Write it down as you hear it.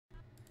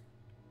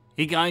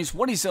Hey guys,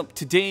 what is up?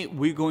 Today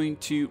we're going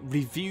to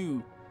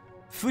review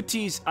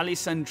Futties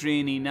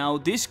Alessandrini. Now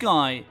this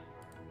guy,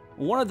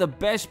 one of the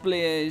best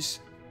players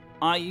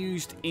I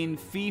used in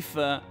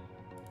FIFA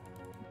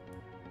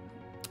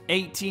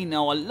 18.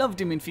 Now I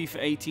loved him in FIFA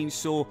 18,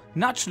 so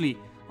naturally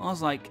I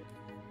was like,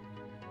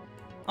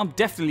 I'm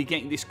definitely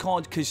getting this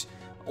card, because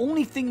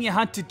only thing you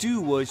had to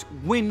do was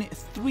win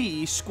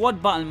 3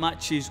 squad battle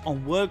matches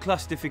on world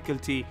class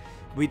difficulty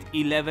with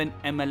 11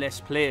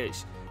 MLS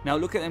players. Now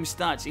look at them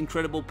stats: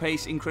 incredible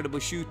pace, incredible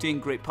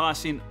shooting, great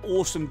passing,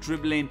 awesome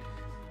dribbling.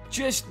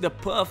 Just the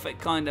perfect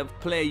kind of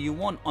player you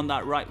want on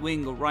that right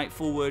wing or right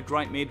forward,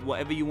 right mid,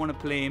 whatever you want to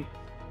play him.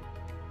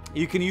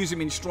 You can use him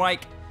in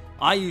strike.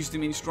 I used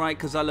him in strike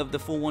because I love the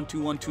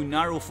 4-1-2-1-2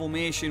 narrow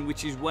formation,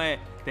 which is where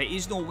there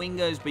is no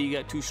wingers, but you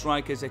get 2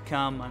 strikers, a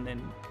cam, and then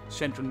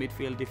central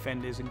midfield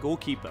defenders and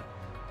goalkeeper.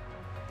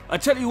 I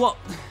tell you what,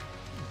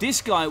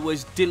 this guy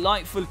was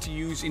delightful to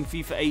use in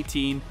FIFA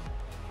 18,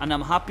 and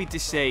I'm happy to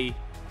say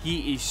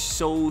he is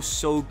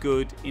so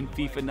good in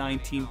FIFA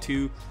 19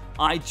 too.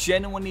 I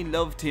genuinely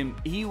loved him.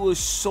 He was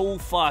so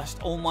fast.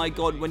 Oh my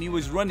god, when he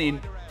was running,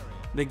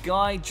 the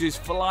guy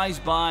just flies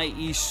by.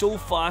 He's so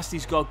fast.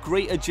 He's got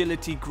great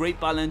agility, great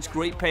balance,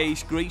 great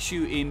pace, great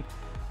shooting.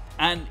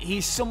 And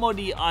he's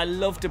somebody I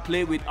love to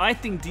play with. I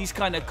think these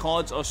kind of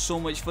cards are so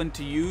much fun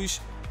to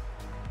use.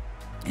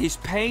 His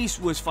pace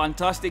was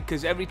fantastic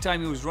because every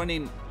time he was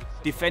running,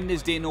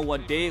 defenders didn't know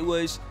what day it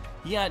was.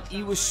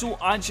 He was so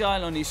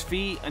agile on his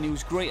feet, and he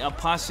was great at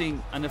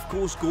passing, and of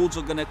course goals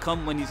are going to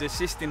come when he's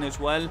assisting as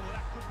well.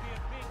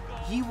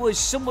 He was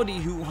somebody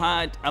who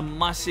had a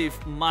massive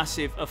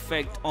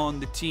effect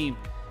on the team.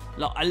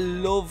 Like, I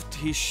loved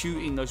his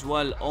shooting as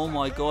well. Oh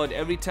my god,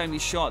 every time he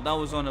shot, that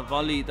was on a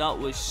volley. That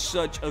was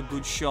such a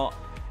good shot.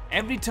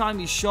 Every time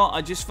he shot,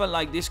 I just felt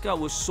like this guy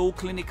was so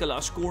clinical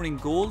at scoring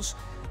goals.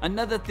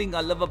 Another thing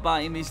I love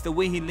about him is the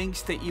way he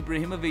links to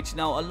Ibrahimovic.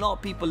 Now, a lot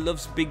of people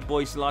love big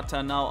boy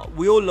Zlatan. Now,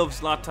 we all love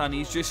Zlatan.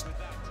 He's just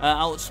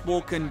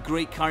outspoken,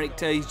 great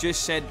character. He's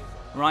just said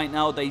right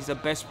now that he's the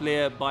best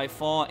player by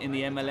far in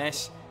the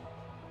MLS.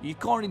 You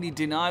can't really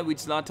deny with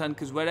Zlatan,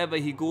 because wherever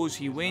he goes,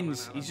 he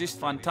wins. He's just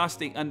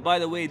fantastic. And by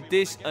the way,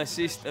 this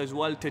assist as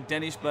well to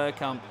Dennis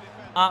Bergkamp,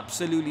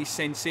 absolutely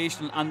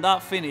sensational. And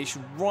that finish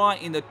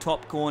right in the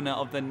top corner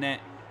of the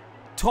net.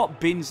 Top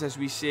bins, as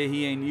we say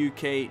here in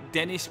UK.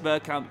 Dennis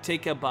Bergkamp,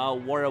 take a bow.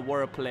 What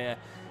a player.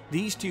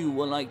 These two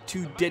were like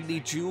 2 deadly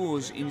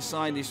duos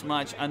inside this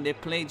match, and they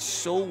played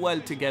so well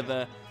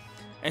together,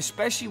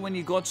 especially when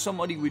you got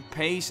somebody with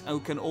pace who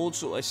can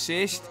also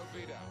assist.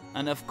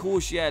 And of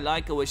course, yeah,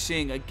 like I was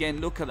saying, again,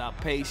 look at that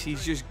pace.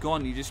 He's just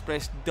gone. You just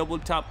press double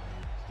tap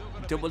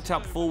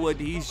forward,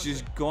 he's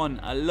just gone.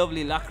 A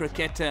lovely La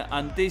Croqueta,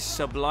 and this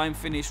sublime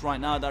finish right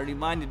now that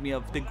reminded me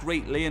of the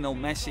great Lionel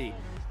Messi,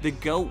 the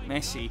GOAT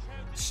Messi.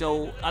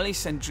 So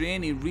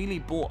Alessandrini really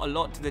brought a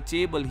lot to the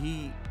table.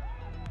 He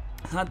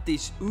had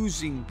this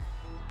oozing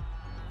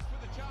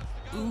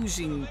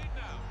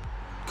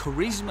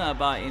charisma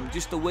about him,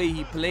 just the way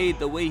he played,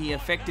 the way he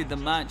affected the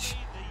match,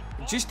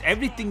 just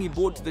everything he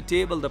brought to the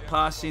table: the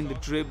passing, the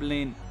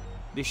dribbling,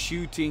 the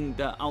shooting,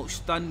 the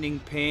outstanding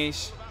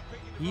pace.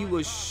 He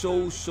was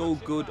so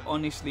good,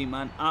 honestly,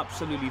 man.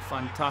 Absolutely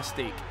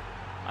fantastic.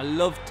 I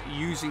loved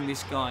using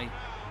this guy.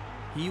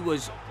 He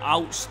was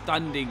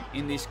outstanding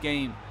in this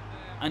game,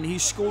 and he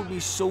scored me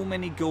so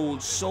many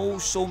goals,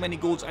 so many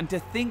goals. And to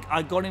think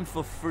I got him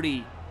for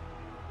free.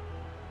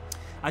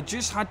 I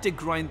just had to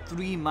grind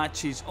 3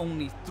 matches,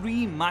 only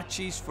 3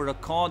 matches for a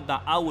card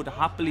that I would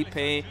happily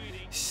pay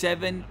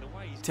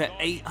 700,000 to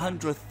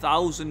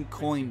 800,000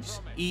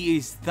 coins. He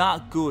is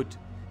that good.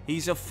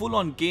 He's a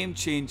full-on game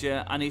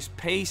changer, and his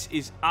pace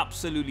is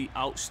absolutely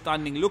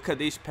outstanding. Look at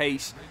this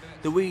pace,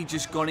 the way he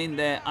just got in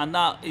there, and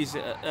that is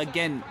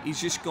again,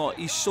 he's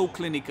so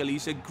clinical.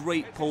 He's a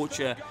great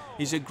poacher,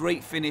 he's a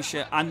great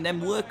finisher, and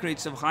them work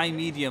rates of high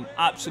medium,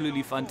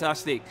 absolutely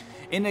fantastic.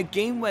 In a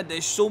game where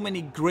there's so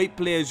many great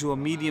players who are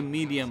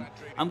medium,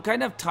 I'm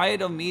kind of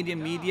tired of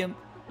medium.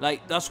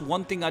 Like, that's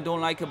one thing I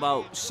don't like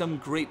about some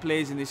great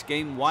players in this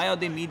game. Why are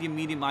they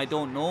medium? I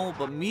don't know.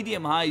 But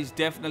medium high is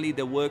definitely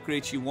the work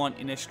rate you want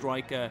in a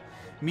striker.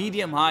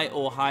 Medium high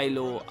or high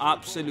low,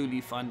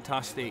 absolutely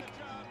fantastic.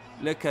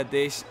 Look at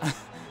this.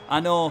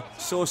 I know,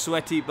 so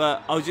sweaty,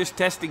 but I was just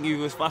testing if he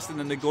was faster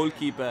than the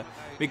goalkeeper,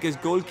 because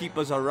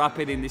goalkeepers are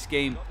rapid in this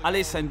game.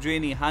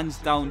 Alessandrini, hands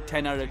down,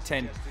 10 out of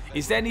 10.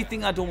 Is there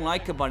anything I don't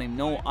like about him?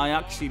 No, I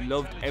actually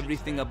loved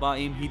everything about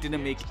him. He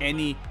didn't make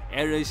any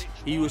errors.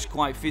 He was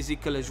quite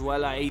physical as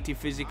well, at 80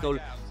 physical.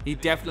 He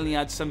definitely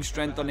had some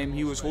strength on him.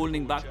 He was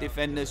holding back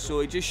defenders,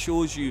 so it just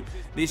shows you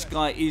this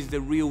guy is the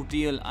real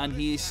deal, and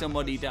he is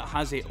somebody that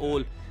has it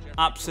all.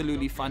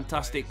 Absolutely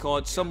fantastic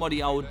card.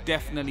 Somebody I would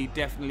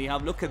definitely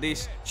have. Look at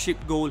this chip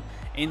goal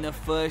in the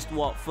first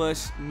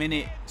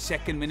minute,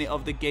 second minute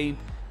of the game.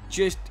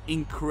 Just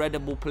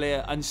incredible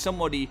player, and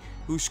somebody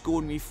who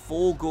scored me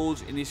 4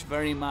 goals in this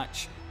very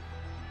match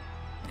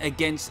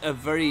against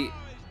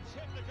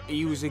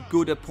he was a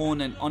good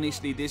opponent.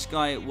 Honestly, this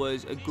guy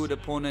was a good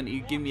opponent.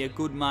 He gave me a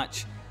good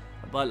match.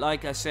 But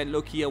like I said,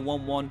 look here,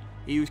 1-1.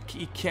 He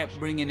kept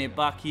bringing it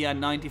back. He had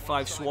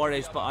 95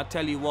 Suarez, but I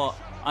tell you what,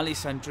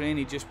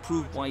 Alessandrini just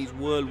proved why he's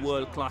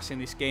world class in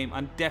this game,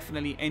 and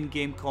definitely end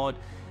game card,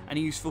 and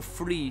he was for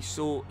free.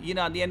 So, you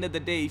know, at the end of the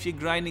day, if you're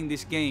grinding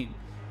this game,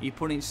 you're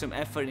putting some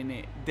effort in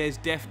it, there's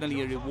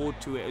definitely a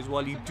reward to it as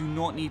well. You do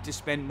not need to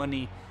spend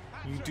money.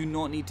 You do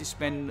not need to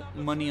spend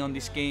money on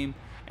this game,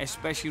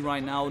 especially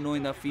right now,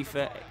 knowing that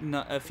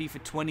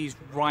FIFA 20 is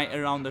right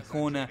around the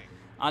corner.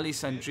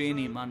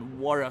 Alessandrini, man,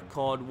 what a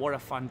card, what a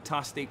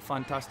fantastic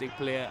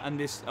player, and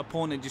this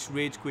opponent just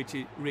rage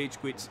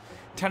quits.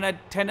 10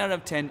 out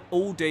of 10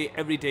 all day,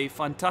 every day.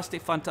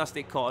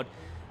 Fantastic card,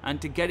 and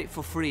to get it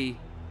for free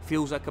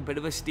feels like a bit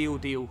of a steal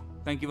deal.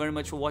 Thank you very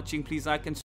much for watching. Please like and